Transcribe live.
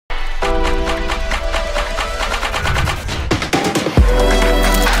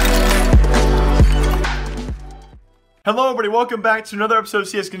Hello everybody, welcome back to another episode of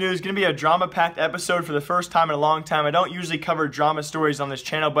CSGO News. It's going to be a drama-packed episode for the first time in a long time. I don't usually cover drama stories on this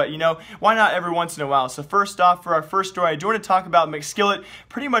channel, but you know, why not every once in a while? So first off, for our first story, I do want to talk about McSkillet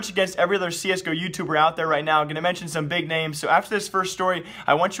pretty much against every other CSGO YouTuber out there right now. I'm going to mention some big names. So after this first story,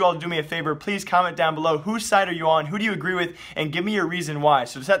 I want you all to do me a favor. Please comment down below whose side are you on, who do you agree with, and give me your reason why.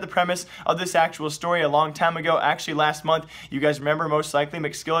 So to set the premise of this actual story, a long time ago, actually last month, you guys remember most likely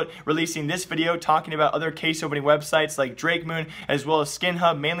McSkillet releasing this video talking about other case opening websites like Drake Moon, as well as Skin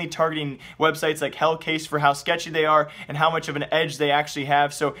Hub, mainly targeting websites like Hellcase for how sketchy they are and how much of an edge they actually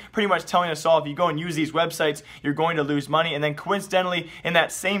have. So pretty much telling us all, if you go and use these websites, you're going to lose money. And then coincidentally, in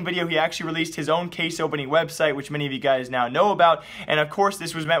that same video, he actually released his own case opening website, which many of you guys now know about. And of course,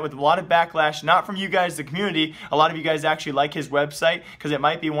 this was met with a lot of backlash, not from you guys, the community. A lot of you guys actually like his website because it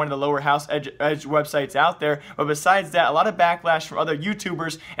might be one of the lower house edge websites out there. But besides that, a lot of backlash from other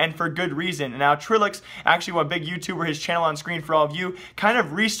YouTubers, and for good reason. And now Trilluxe, actually a big YouTuber, his channel on screen for all of you, kind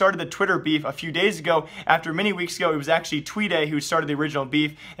of restarted the Twitter beef a few days ago. After many weeks ago, it was actually Tweeday who started the original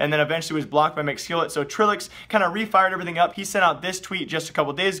beef, and then eventually was blocked by McSkillet. So Trilluxe kind of refired everything up. He sent out this tweet just a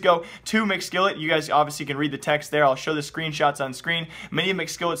couple days ago to McSkillet. You guys obviously can read the text there. I'll show the screenshots on screen. Many of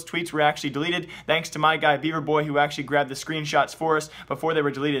McSkillet's tweets were actually deleted, thanks to my guy Beaver Boy, who actually grabbed the screenshots for us before they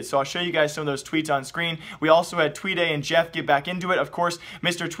were deleted. So I'll show you guys some of those tweets on screen. We also had Tweeday and Jeff get back into it. Of course,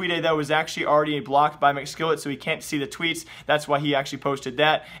 Mr. Tweeday, though, was actually already blocked by McSkillet, so he can't see the tweets. That's why he actually posted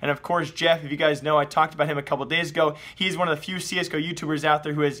that. And of course, Jeff, if you guys know, I talked about him a couple days ago. He's one of the few CSGO YouTubers out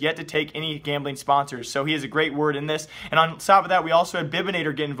there who has yet to take any gambling sponsors, so he has a great word in this. And on top of that, we also had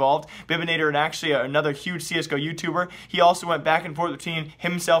Bibinator get involved. Bibinator, and actually another huge CSGO YouTuber, he also went back and forth between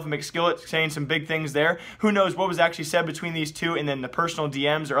himself and McSkillet, saying some big things there. Who knows what was actually said between these two, and then the personal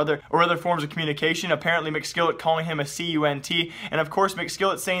DMs or other forms of communication. Apparently McSkillet calling him a CUNT, and of course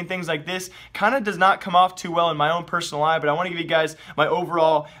McSkillet saying things like this kind of does not come off too well in my own personal eye, but I want to give you guys my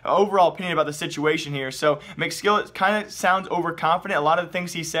overall opinion about the situation here. So McSkillet kind of sounds overconfident. A lot of the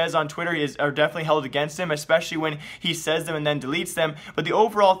things he says on Twitter are definitely held against him, especially when he says them and then deletes them. But the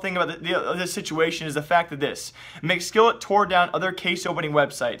overall thing about the situation is the fact that McSkillet tore down other case opening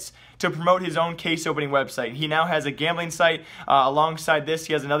websites to promote his own case opening website. He now has a gambling site. Alongside this,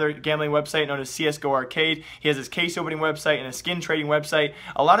 he has another gambling website known as CSGO Arcade. He has his case opening website and a skin trading website.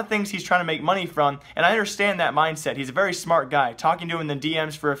 A lot of things he's trying to make money from, and I understand that mindset. He's a very smart guy. Talking to him in the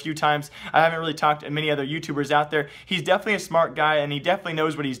DMs for a few times, I haven't really talked to many other YouTubers out there. He's definitely a smart guy, and he definitely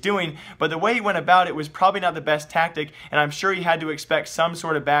knows what he's doing, but the way he went about it was probably not the best tactic, and I'm sure he had to expect some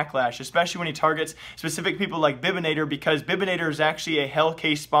sort of backlash, especially when he targets specific people like Bibinator, because Bibinator is actually a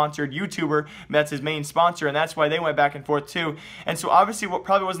Hellcase sponsored YouTuber. That's his main sponsor, and that's why they went back and forth too. And so obviously what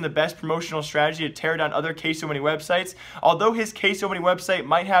probably wasn't the best promotional strategy to tear down other case opening websites. Although his case opening website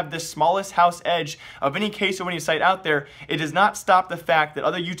might have the smallest house edge of any case opening site out there, it does not stop the fact that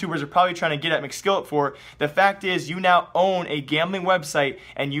other YouTubers are probably trying to get at McSkillet for. The fact is, you now own a gambling website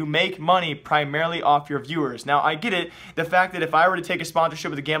and you make money primarily off your viewers. Now I get it, the fact that if I were to take a sponsorship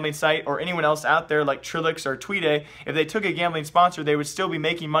with a gambling site, or anyone else out there like Trilluxe or Tweeday, if they took a gambling sponsor, they would still be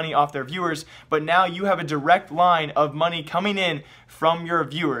making money off their viewers, but now you have a direct line of money coming in from your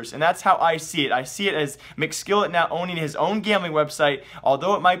viewers, and that's how I see it. I see it as McSkillet now owning his own gambling website.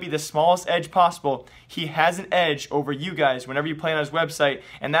 Although it might be the smallest edge possible, he has an edge over you guys whenever you play on his website,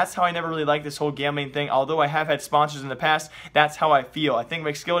 and that's how I never really liked this whole gambling thing. Although I have had sponsors in the past, that's how I feel. I think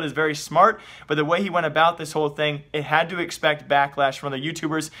McSkillet is very smart, but the way he went about this whole thing, it had to expect backlash from other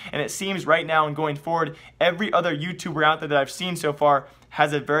YouTubers, and it seems right now and going forward, every other YouTuber out there that I've seen so far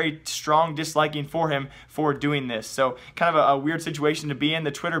has a very strong disliking for him for doing this. So kind of a weird situation to be in.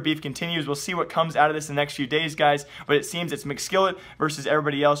 The Twitter beef continues. We'll see what comes out of this in the next few days, guys, but it seems it's McSkillet versus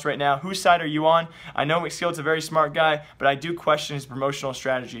everybody else right now. Whose side are you on? I know McSkillet's a very smart guy, but I do question his promotional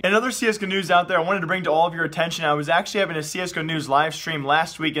strategy. And other CSGO news out there I wanted to bring to all of your attention. I was actually having a CSGO news live stream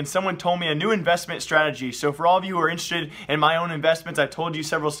last week, and someone told me a new investment strategy. So for all of you who are interested in my own investments, I've told you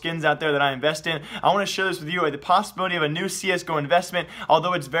several skins out there that I invest in. I want to share this with you, the possibility of a new CSGO investment.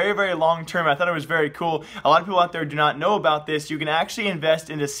 Although it's very, very long term, I thought it was very cool. A lot of people out there do not know about this. You can actually invest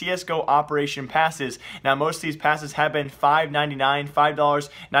into CSGO operation passes. Now, most of these passes have been $5.99,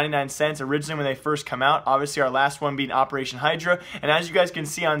 $5.99 originally when they first come out. Obviously, our last one being Operation Hydra. And as you guys can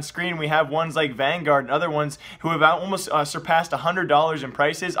see on screen, we have ones like Vanguard and other ones who have almost surpassed $100 in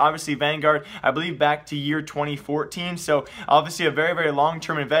prices. Obviously, Vanguard, I believe, back to year 2014. So obviously a very, very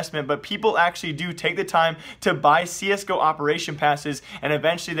long-term investment, but people actually do take the time to buy CSGO operation passes and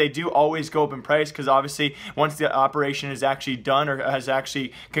eventually they do always go up in price, because obviously once the operation is actually done or has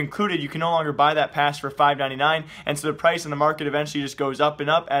actually concluded, you can no longer buy that pass for $5.99, and so the price in the market eventually just goes up and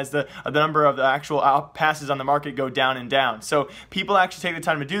up as the number of the actual passes on the market go down and down. So people actually take the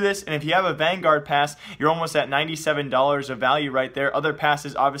time to do this, and if you have a Vanguard pass, you're almost at $97 of value right there. Other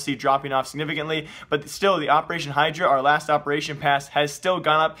passes obviously dropping off significantly, but still the Operation Hydra, our last operation pass, has still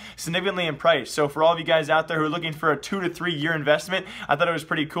gone up significantly in price. So for all of you guys out there who are looking for a 2 to 3 year investment, I thought it was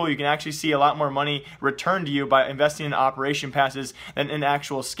pretty cool. You can actually see a lot more money returned to you by investing in operation passes than in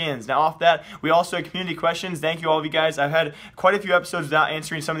actual skins. Now off that, we also had community questions. Thank you all of you guys. I've had quite a few episodes without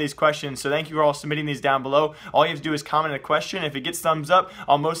answering some of these questions, so thank you for all submitting these down below. All you have to do is comment a question. If it gets thumbs up,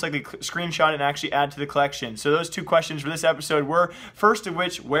 I'll most likely screenshot it and actually add to the collection. So those 2 questions for this episode were, first of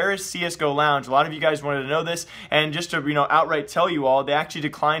which, where is CSGOLounge? A lot of you guys wanted to know this, and just to outright tell you all, they actually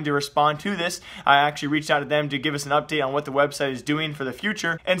declined to respond to this. I actually reached out to them to give us an update on what the website is doing for the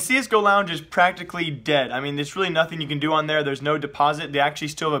future, and CSGOLounge is practically dead. I mean, there's really nothing you can do on there. There's no deposit. They actually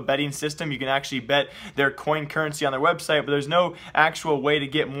still have a betting system. You can actually bet their coin currency on their website, but there's no actual way to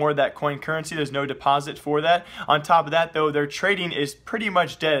get more of that coin currency. There's no deposit for that. On top of that, though, their trading is pretty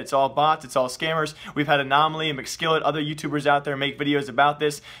much dead. It's all bots. It's all scammers. We've had Anomaly and McSkillet's, other YouTubers out there make videos about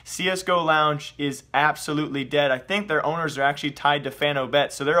this. CSGOLounge is absolutely dead. I think their owners are actually tied to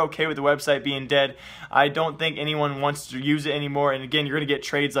FanoBet, so they're okay with the website being dead. I don't think anyone wants to use it anymore, and again, you're going to get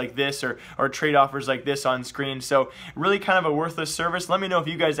trades like this or trade offers like this on screen, so really kind of a worthless service. Let me know if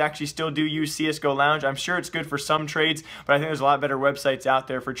you guys actually still do use CSGOLounge. I'm sure it's good for some trades, but I think there's a lot better websites out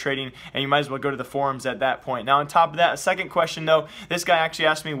there for trading, and you might as well go to the forums at that point. Now on top of that, a second question though, this guy actually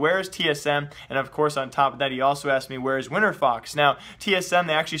asked me, where is TSM? And of course on top of that, he also asked me, where is Winterfox? Now TSM,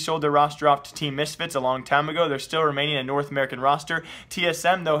 they actually sold their roster off to Team Misfits a long time ago. They're still remaining a North American roster.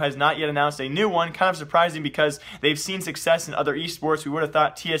 TSM though has not yet announced a new one. Kind of surprising because they've seen success in other esports. We would have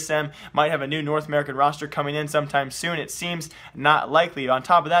thought TSM might have a new North American roster coming in sometime soon. It seems not likely. On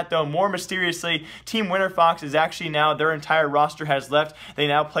top of that though, more mysteriously, Team Winterfox is actually now, their entire roster has left. They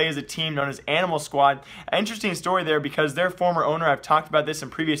now play as a team known as Animal Squad. Interesting story there because their former owner, I've talked about this in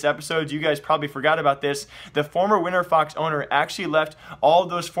previous episodes, you guys probably forgot about this, the former Winterfox owner actually left all of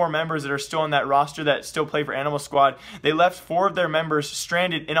those 4 members that are still on that roster that still play for Animal Squad. They left 4 of their members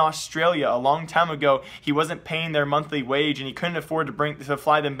stranded in Australia a long time ago. He wasn't paying their monthly wage and he couldn't afford to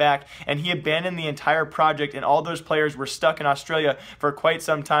fly them back, and he abandoned the entire project, and all those players were stuck in Australia for quite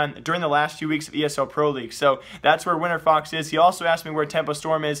some time during the last few weeks of ESL Pro League. So that's where Winterfox is. He also asked me where Tempo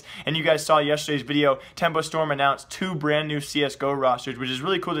Storm is, and you guys saw yesterday's video. Tempo Storm announced 2 brand new CSGO rosters, which is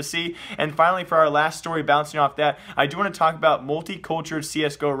really cool to see. And finally, for our last story, bouncing off that, I do want to talk about multi-cultured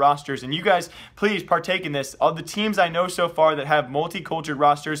CSGO rosters, and you guys please partake in this. Of the teams I know so far that have multi-cultured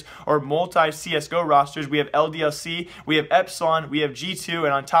rosters or multi-CSGO rosters, we have LDLC, we have Epsilon, we have G2,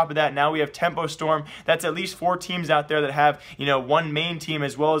 and on top of that, now we have Tempo Storm. That's at least 4 teams out there that have, one main team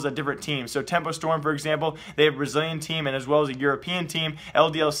as well as a different team. So Tempo Storm, for example, they have a Brazilian team and as well as a European team.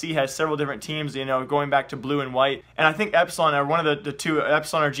 LDLC has several different teams, going back to blue and white. And I think Epsilon, or one of the 2,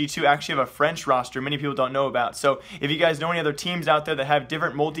 Epsilon or G2, actually have a French roster many people don't know about. So if you guys know any other teams out there that have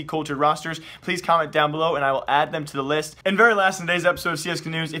different multi-cultured rosters, please comment down below and I will add them to the list. And very last in today's episode of CSGO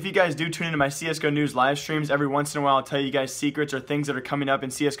News, if you guys do tune into my CSGO News live streams, every once in a while I'll tell you guys secrets or things that are coming up in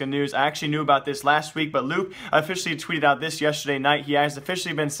CSGO News. I actually knew about this last week, but Luke officially tweeted out this yesterday night. He has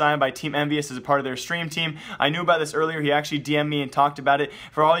officially been signed by Team Envyus as a part of their stream team. I knew about this earlier. He actually DM'd me and talked about it.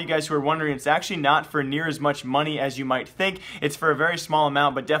 For all you guys who are wondering, it's actually not for near as much money as you might think. It's for a very small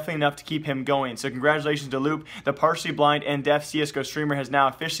amount, but definitely enough to keep him going. So congratulations to Luke. The partially blind and deaf CSGO streamer has now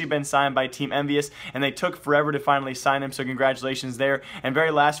officially been signed by Team Envyus, and they took forever to finally sign him, so congratulations there. And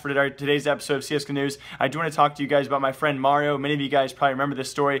very last for today's episode of CSGO News, I do want to talk to you guys about my friend Mario. Many of you guys probably remember this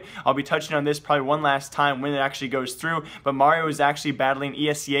story. I'll be touching on this probably one last time when it actually goes through, but Mario is actually battling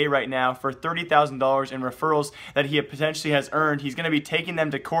ESEA right now for $30,000 in referrals that he potentially has earned. He's going to be taking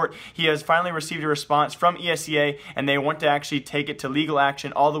them to court. He has finally received a response from ESEA, and they want to actually take it to legal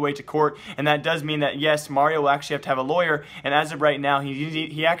action all the way to court, and that does mean that yes, Mario will actually have to have a lawyer, and as of right now,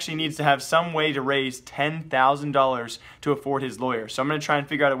 he actually needs to have some way to raise $10,000 to afford his lawyer. So I'm going to try and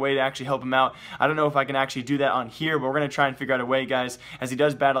figure out a way to actually help him out. I don't know if I can actually do that on here, but we're going to try and figure out a way, guys, as he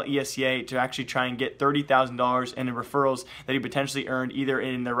does battle ESEA, to actually try and get $30,000 in referrals that he potentially earned either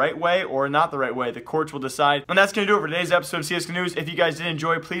in the right way or not the right way. The courts will decide. And that's going to do it for today's episode of CSGO News. If you guys did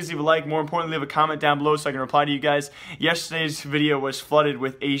enjoy, please leave a like. More importantly, leave a comment down below so I can reply to you guys. Yesterday's video was flooded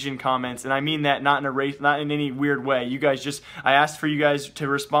with Asian comments, and I mean that not in any weird way. You guys I asked for you guys to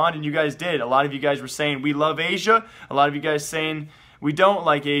respond, and you guys did. A lot of you guys were saying, we love Asia. A lot of you guys saying, we don't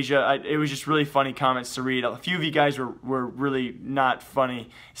like ESEA. It was just really funny comments to read. A few of you guys were really not funny,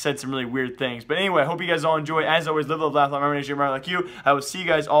 said some really weird things. But anyway, I hope you guys all enjoy. As always, live, love, laugh, remember, like you. I will see you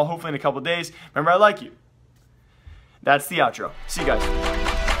guys all hopefully in a couple days. Remember, I like you. That's the outro. See you guys.